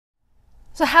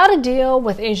So how to deal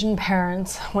with Asian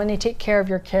parents when they take care of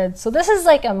your kids. So this is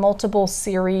like a multiple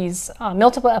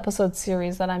episode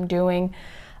series that I'm doing.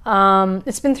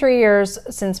 It's been 3 years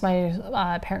since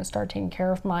my parents started taking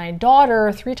care of my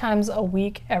daughter 3 times a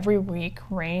week, every week,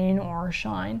 rain or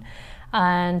shine.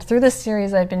 And through this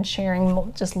series, I've been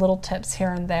sharing just little tips here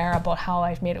and there about how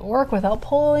I've made it work without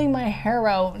pulling my hair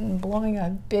out and blowing a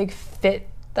big fit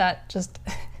that just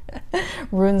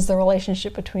ruins the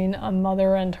relationship between a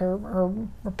mother and her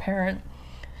parent.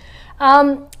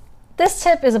 This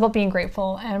tip is about being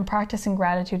grateful, and practicing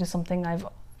gratitude is something I've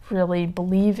really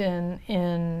believe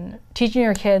in teaching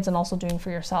your kids and also doing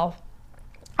for yourself.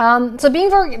 So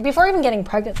before even getting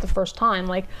pregnant the first time,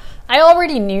 like, I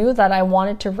already knew that I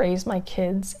wanted to raise my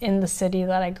kids in the city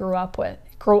that I grew up.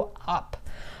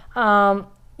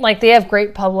 Like, they have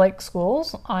great public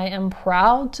schools. I am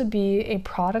proud to be a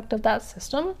product of that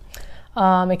system.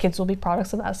 My kids will be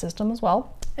products of that system as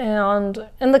well. And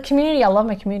in the community, I love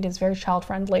my community. It's very child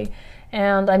friendly.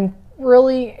 And I'm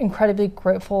really incredibly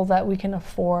grateful that we can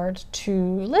afford to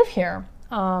live here.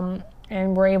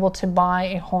 And we're able to buy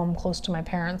a home close to my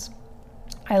parents.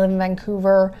 I live in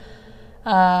Vancouver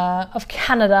of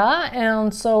Canada,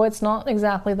 and so it's not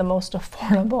exactly the most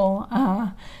affordable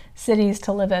cities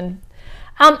to live in.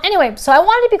 Anyway, so I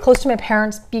wanted to be close to my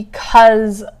parents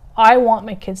because I want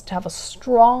my kids to have a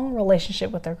strong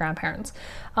relationship with their grandparents.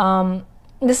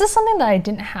 This is something that I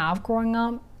didn't have growing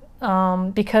up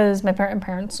because my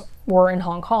parents were in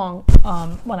Hong Kong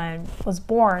when I was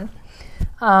born.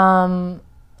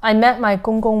 I met my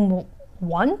gongong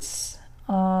once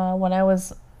when I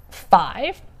was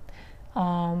 5,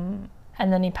 and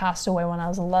then he passed away when I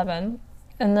was 11.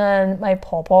 And then my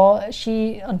pawpaw,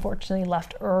 she unfortunately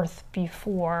left Earth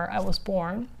before I was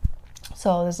born.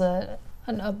 So there's a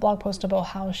blog post about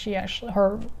how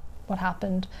what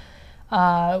happened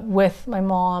with my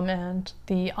mom and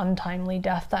the untimely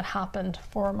death that happened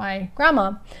for my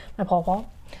grandma, my pawpaw.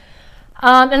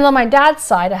 And on my dad's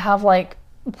side, I have like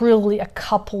really a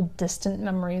couple distant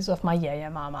memories of my yaya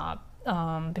mama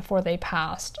before they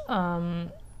passed.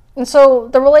 And so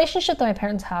the relationship that my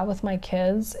parents have with my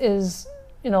kids is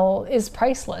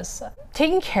priceless.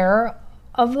 Taking care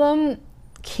of them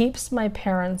keeps my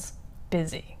parents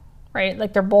busy, right?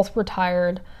 Like, they're both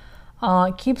retired.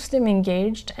 It keeps them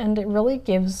engaged, and it really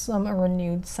gives them a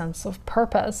renewed sense of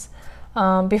purpose.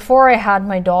 Before I had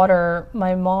my daughter,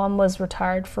 my mom was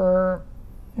retired for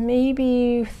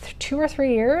maybe 2 or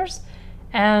 3 years,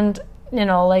 and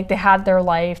like, they had their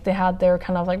life, they had their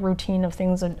kind of like routine of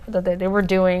things that they were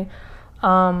doing,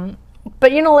 but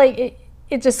like,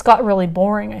 it just got really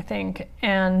boring, I think.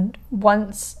 And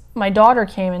once my daughter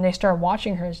came and they started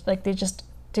watching her, like, they just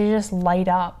light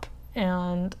up.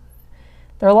 And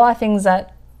there are a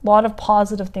lot of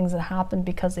positive things that happen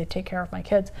because they take care of my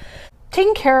kids.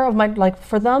 Taking care of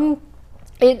for them,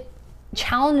 it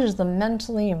challenges them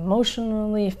mentally,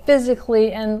 emotionally,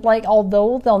 physically, and like,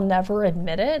 although they'll never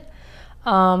admit it,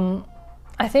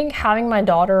 I think having my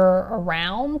daughter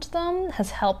around them has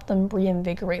helped them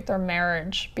reinvigorate their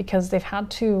marriage, because they've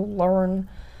had to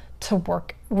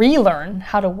relearn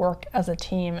how to work as a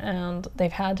team, and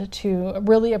they've had to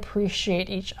really appreciate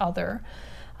each other.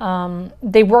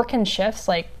 They work in shifts,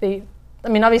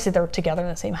 obviously they're together in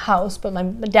the same house, but my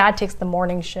dad takes the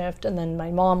morning shift, and then my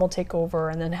mom will take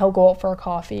over, and then he'll go out for a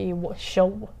coffee,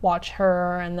 she'll watch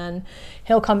her, and then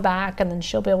he'll come back, and then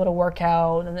she'll be able to work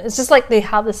out. And it's just like they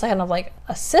have this kind of like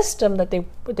a system that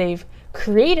they've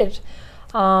created.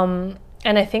 And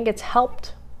I think it's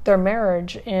helped their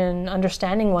marriage in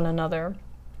understanding one another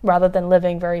rather than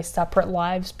living very separate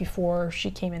lives before she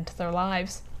came into their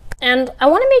lives. And I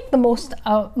want to make the most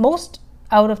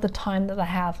out of the time that I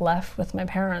have left with my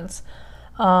parents.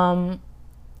 I'm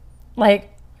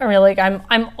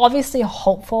obviously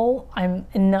hopeful.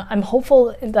 I'm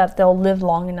hopeful that they'll live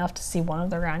long enough to see one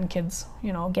of their grandkids,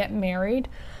 get married.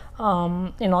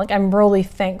 I'm really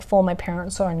thankful my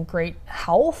parents are in great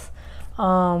health,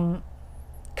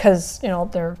 because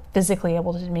they're physically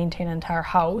able to maintain an entire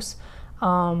house,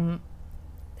 and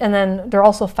then they're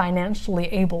also financially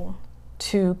able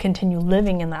to continue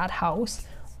living in that house.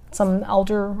 Some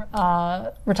elder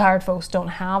retired folks don't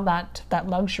have that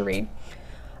luxury,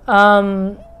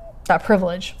 that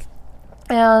privilege,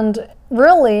 and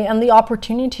the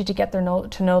opportunity to get to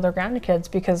know their grandkids,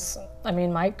 because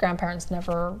my grandparents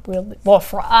never really, well,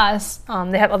 for us,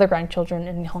 they have other grandchildren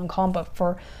in Hong Kong, but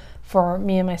for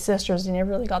me and my sisters, they never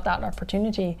really got that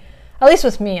opportunity. At least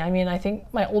with me. I think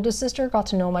my oldest sister got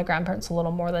to know my grandparents a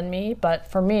little more than me,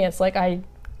 but for me, it's like I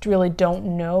really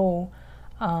don't know.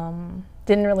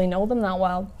 Didn't really know them that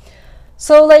well.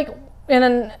 So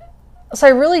So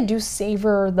I really do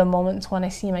savor the moments when I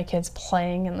see my kids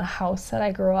playing in the house that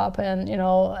I grew up in.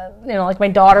 Like my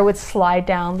daughter would slide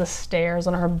down the stairs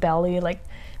on her belly, like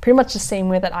pretty much the same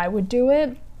way that I would do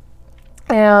it.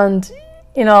 And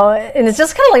and it's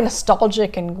just kind of like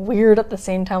nostalgic and weird at the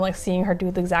same time, like seeing her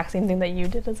do the exact same thing that you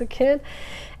did as a kid.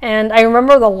 And I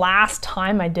remember the last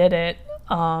time I did it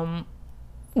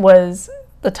was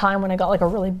the time when I got like a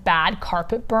really bad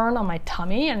carpet burn on my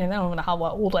tummy, and I don't know how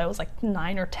old I was, like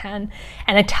 9 or 10.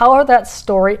 And I tell her that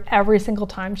story every single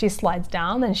time she slides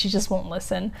down, and she just won't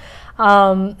listen.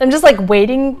 I'm just like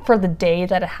waiting for the day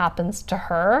that it happens to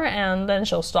her, and then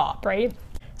she'll stop, right?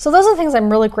 So those are the things I'm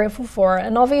really grateful for.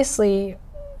 And obviously,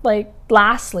 like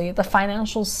lastly, the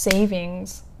financial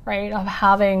savings, right, of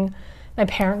having my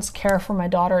parents care for my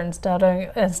daughter instead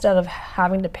of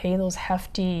having to pay those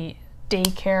hefty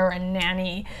daycare and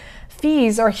nanny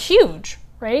fees are huge,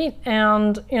 right?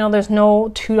 And there's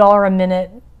no $2 a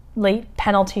minute late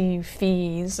penalty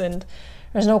fees, and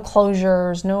there's no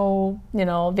closures,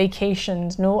 no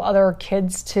vacations, no other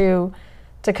kids to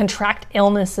contract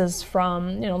illnesses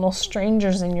from, no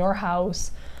strangers in your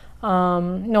house,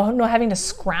 no having to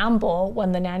scramble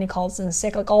when the nanny calls in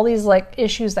sick, like all these like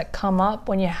issues that come up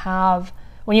when you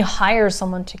hire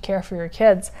someone to care for your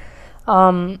kids.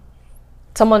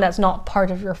 Someone that's not part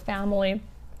of your family.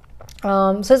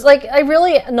 So it's like, I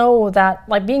really know that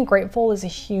like being grateful is a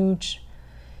huge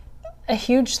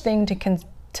thing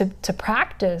to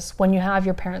practice when you have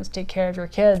your parents take care of your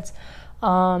kids.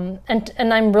 And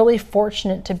I'm really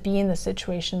fortunate to be in the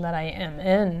situation that I am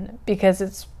in, because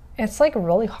it's like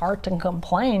really hard to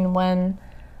complain when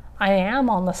I am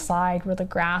on the side where the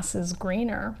grass is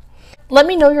greener. Let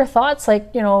me know your thoughts,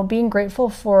 like, being grateful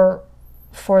for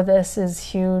this is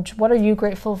huge. What are you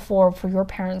grateful for your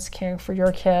parents caring for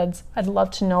your kids? I'd love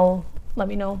to know. Let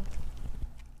me know.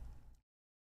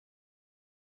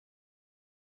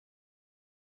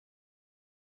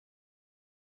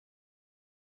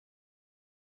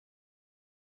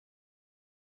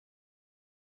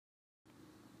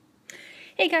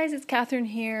 Hey guys, it's Catherine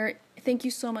here. Thank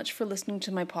you so much for listening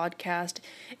to my podcast.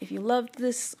 If you loved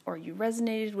this or you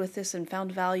resonated with this and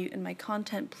found value in my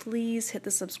content, please hit the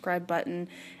subscribe button.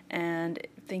 And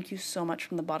thank you so much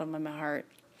from the bottom of my heart.